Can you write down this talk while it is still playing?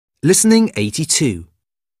Listening 82.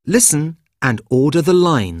 Listen and order the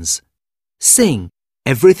lines. Sing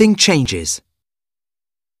Everything Changes.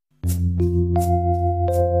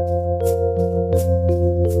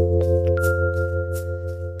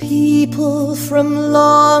 People from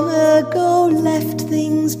long ago left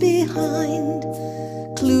things behind,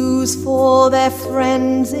 clues for their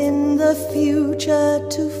friends in the future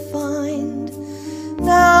to find.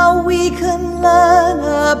 Now we can learn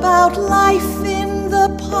about life in the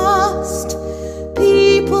past.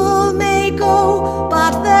 People may go,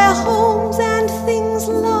 but their homes and things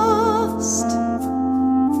last.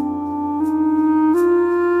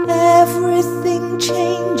 Everything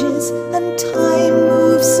changes and time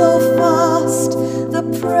moves so fast. The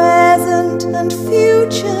present and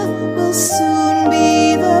future will soon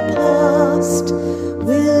be the past.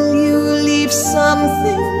 Will you leave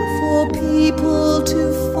something for people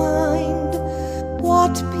to find?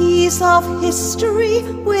 What piece of history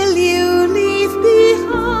will you leave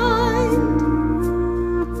behind?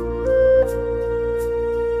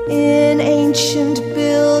 In ancient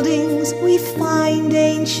buildings we find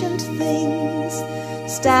ancient things,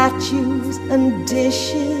 statues and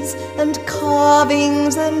dishes and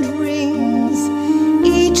carvings and rings.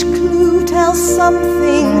 Each clue tells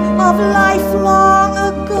something of life long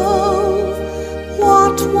ago.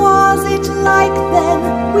 What was it like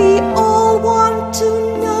then? We all want to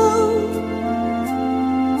know.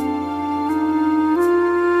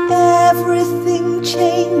 Everything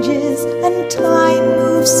changes and time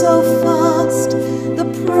moves so fast. The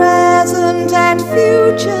present and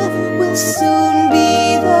future will soon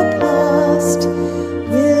be the past.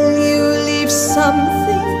 Will you leave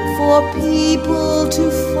something for people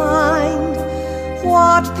to find?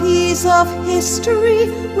 What piece of history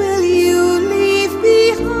will you leave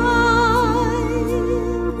behind?